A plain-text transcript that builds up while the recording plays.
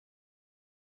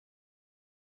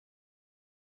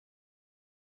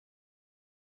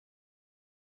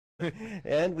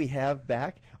And we have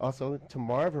back also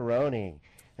Tamar Verrone.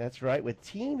 That's right, with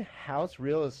Team House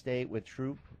Real Estate with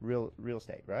Troop Real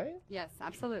Estate, right? Yes,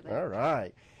 absolutely. All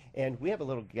right. And we have a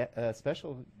little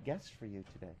special guest for you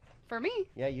today. For me?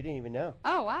 Yeah, you didn't even know.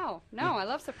 Oh, wow. No, I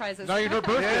love surprises. Now your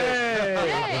birthday.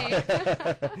 Yay!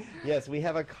 Yes, we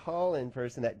have a call-in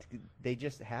person that they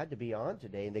just had to be on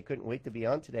today, and they couldn't wait to be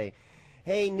on today.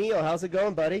 Hey, Neil, how's it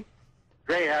going, buddy?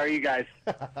 Great, how are you guys?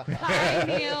 Hi,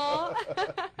 Neil.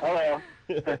 Hello.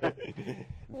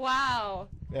 Wow.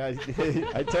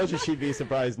 I told you she'd be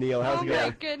surprised, Neil. How's Oh, it my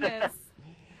going? goodness.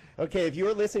 Okay, if you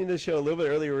were listening to the show a little bit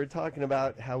earlier, we were talking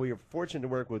about how we were fortunate to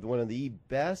work with one of the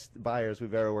best buyers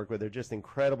we've ever worked with. They're just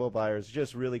incredible buyers,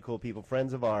 just really cool people,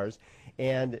 friends of ours.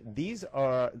 And these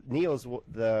are, Neil's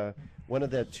one of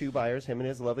the two buyers, him and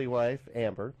his lovely wife,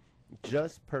 Amber,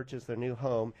 just purchased their new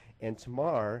home, and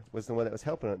Tamar was the one that was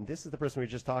helping them. And this is the person we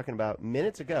were just talking about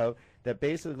minutes ago that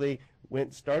basically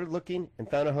started looking and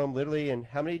found a home literally in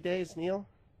how many days, Neil?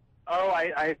 Oh,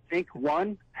 I think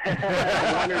one.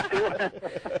 One or two.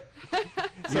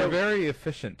 You're very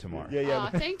efficient, Tamar. Yeah. Aw,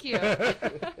 thank you.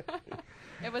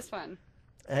 It was fun.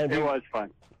 And It was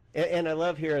fun. And I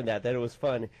love hearing that it was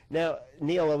fun. Now,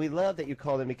 Neil, we love that you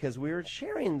called in because we were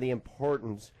sharing the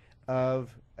importance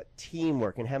of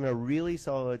teamwork and having a really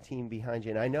solid team behind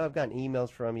you. And I know I've gotten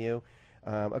emails from you.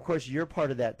 Of course, you're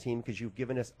part of that team because you've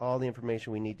given us all the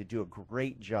information we need to do a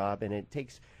great job, and it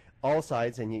takes all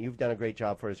sides, and you've done a great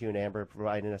job for us, you and Amber,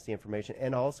 providing us the information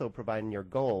and also providing your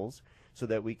goals so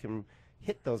that we can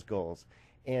hit those goals.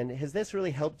 And has this really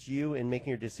helped you in making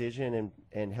your decision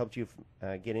and helped you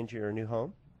get into your new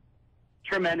home?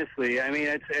 Tremendously. I mean,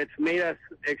 it's made us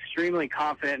extremely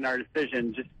confident in our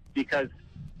decision just because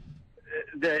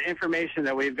the information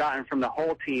that we've gotten from the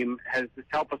whole team has just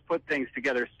helped us put things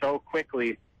together so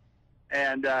quickly.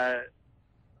 And, I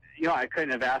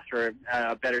couldn't have asked for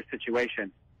a better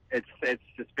situation. It's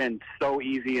just been so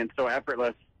easy and so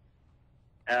effortless.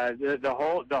 The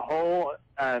whole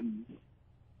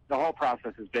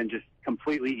process has been just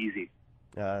completely easy.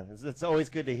 It's always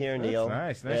good to hear, Neil.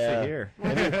 That's nice to hear.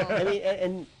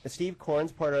 And Steve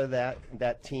Korn's part of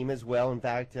that team as well. In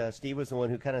fact, Steve was the one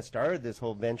who kind of started this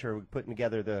whole venture, putting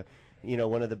together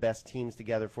one of the best teams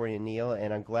together for you, Neil.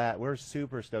 And we're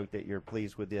super stoked that you're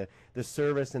pleased with the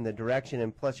service and the direction.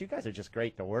 And plus, you guys are just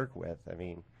great to work with. I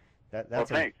mean,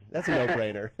 that's a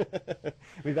no-brainer.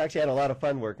 We've actually had a lot of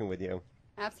fun working with you.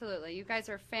 Absolutely. You guys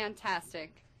are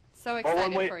fantastic. So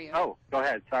excited for you. Oh, go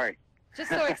ahead. Sorry. Just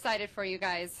so excited for you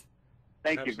guys.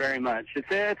 Thank you very much.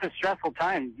 It's a stressful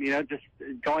time, just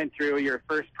going through your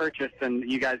first purchase, and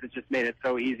you guys have just made it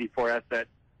so easy for us that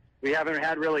we haven't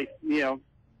had really,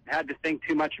 had to think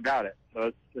too much about it.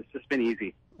 So it's just been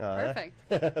easy. Perfect.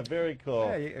 Very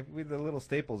cool. Yeah, with the little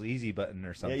Staples easy button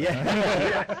or something.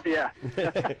 Yeah.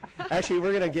 Actually,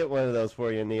 we're going to get one of those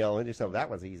for you, Neil. And just so that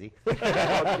was easy.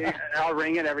 Okay, I'll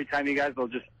ring it every time you guys will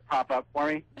just pop up for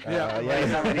me.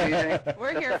 Anytime I need anything.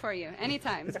 We're here for you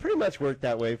anytime. It's pretty much worked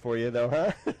that way for you, though,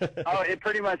 huh? Oh, it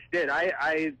pretty much did.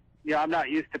 I'm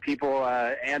not used to people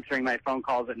answering my phone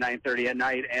calls at 9:30 at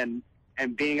night and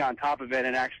being on top of it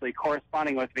and actually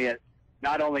corresponding with me at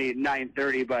not only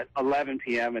 9:30 but 11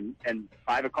 p.m. and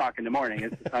 5 o'clock in the morning.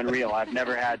 It's just unreal. I've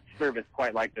never had service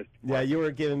quite like this before. Yeah, you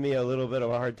were giving me a little bit of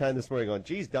a hard time this morning going,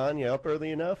 geez, Don, you up early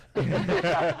enough?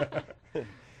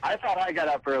 I thought I got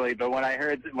up early, but when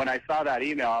I saw that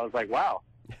email, I was like, wow.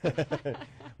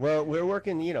 Well, we're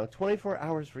working, 24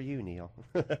 hours for you, Neil.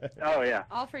 Oh, yeah.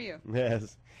 All for you.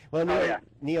 Yes. Well, Neil, yeah.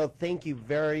 Neil, thank you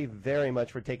very, very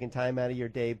much for taking time out of your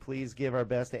day. Please give our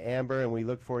best to Amber, and we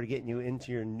look forward to getting you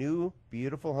into your new,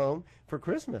 beautiful home for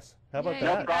Christmas. How about Yay.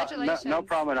 that? Congratulations. No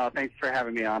problem at all. Thanks for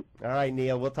having me on. All right,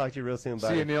 Neil. We'll talk to you real soon,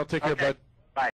 buddy. See you, Neil. Take care, bud.